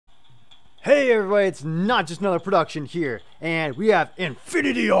Hey everybody, it's not just another production here, and we have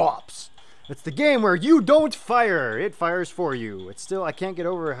Infinity Ops. It's the game where you don't fire, it fires for you. It's still, I can't get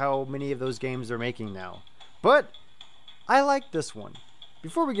over how many of those games they're making now. But, I like this one.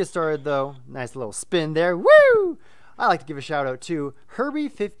 Before we get started though, nice little spin there, woo! I like to give a shout out to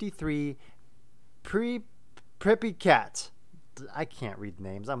Herbie53 Preppy Cat. I can't read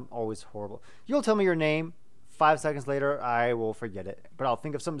names, I'm always horrible. You'll tell me your name. 5 seconds later, I will forget it. But I'll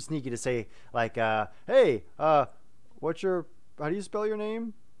think of something sneaky to say, like, hey, what's your, how do you spell your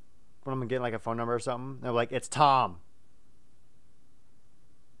name? When I'm getting like a phone number or something. And I'm like, it's Tom.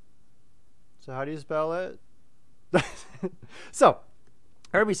 So how do you spell it? So,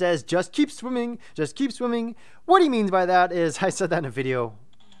 Herbie says, just keep swimming, just keep swimming. What he means by that is, I said that in a video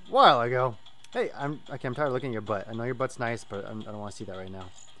a while ago. Hey, I'm tired of looking at your butt. I know your butt's nice, but I don't want to see that right now.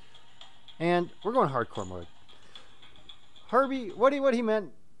 And we're going hardcore mode. Herbie, what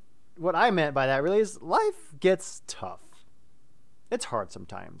I meant by that really is life gets tough. It's hard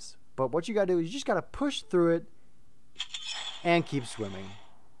sometimes. But what you gotta do is you just gotta push through it and keep swimming.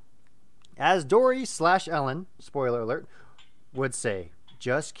 As Dory/Ellen, spoiler alert, would say,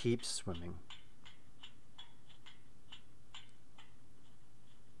 just keep swimming.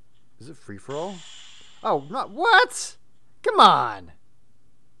 Is it free for all? Oh, not what? Come on.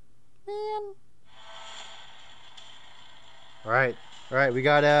 Man. All right, we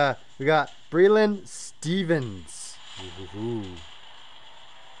got Breland Stevens. Ooh.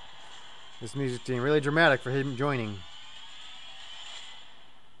 This music's getting really dramatic for him joining. All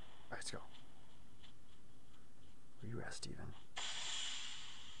right, let's go. Where you at, Steven?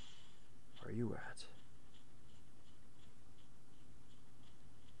 Where are you at?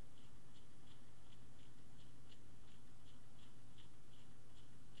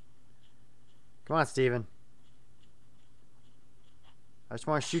 Come on, Steven. I just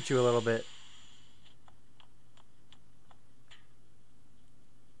want to shoot you a little bit.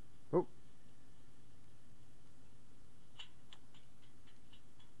 Oh.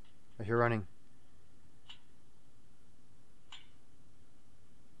 I hear running.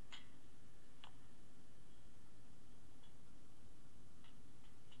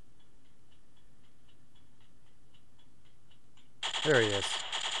 There he is.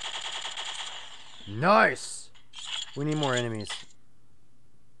 Nice! We need more enemies.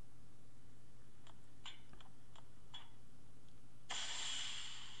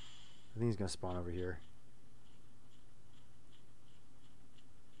 I think he's gonna spawn over here.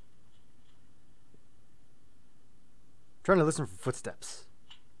 I'm trying to listen for footsteps.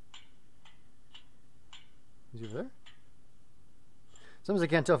 Is he over there? Sometimes I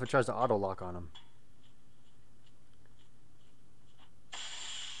can't tell if it tries to auto lock on him.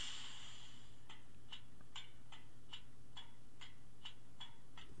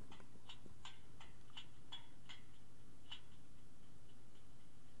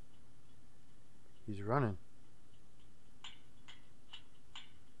 He's running.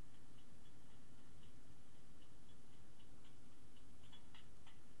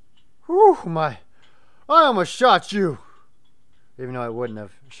 Whew, I almost shot you. Even though I wouldn't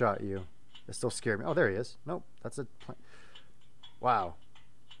have shot you. It still scared me. Oh, there he is. Nope, that's a... Wow.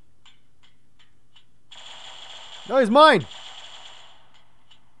 No, he's mine.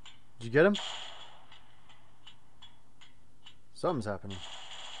 Did you get him? Something's happening.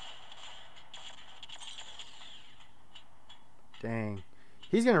 Dang.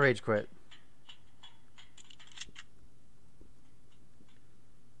 He's gonna rage quit.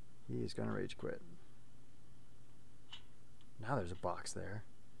 He's gonna rage quit. Now there's a box there.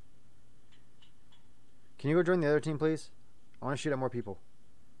 Can you go join the other team, please? I want to shoot at more people.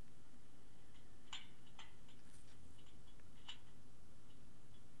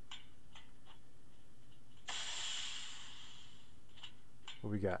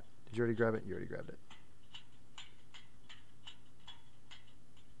 What we got? Did you already grab it? You already grabbed it.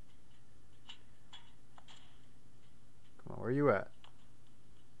 Come on, where are you at?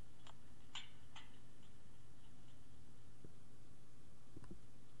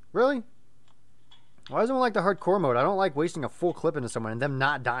 Really? Why doesn't one like the hardcore mode? I don't like wasting a full clip into someone and them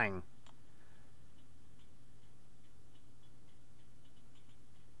not dying.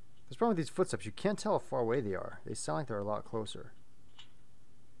 The problem with these footsteps, you can't tell how far away they are. They sound like they're a lot closer.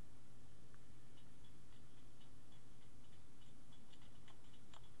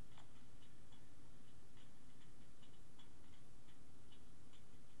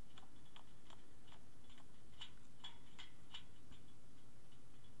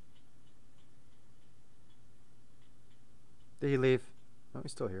 Did he leave? No,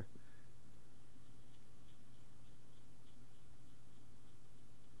 he's still here.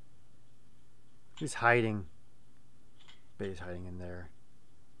 He's hiding. Bet he's hiding in there.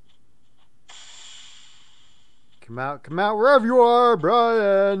 Come out wherever you are,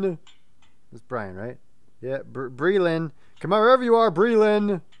 Brian. It's Brian, right? Yeah, Breland. Come out wherever you are,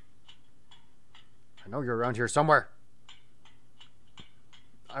 Breland. I know you're around here somewhere.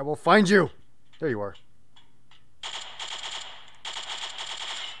 I will find you. There you are.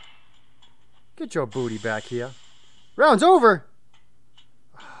 Get your booty back here. Round's over.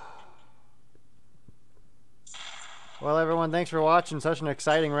 Well, everyone, thanks for watching such an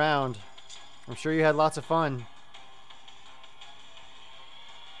exciting round. I'm sure you had lots of fun.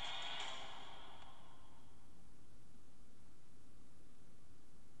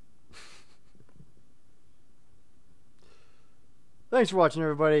 Thanks for watching,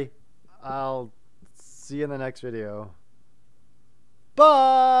 everybody. I'll see you in the next video.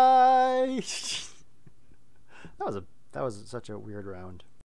 Bye. That was such a weird round.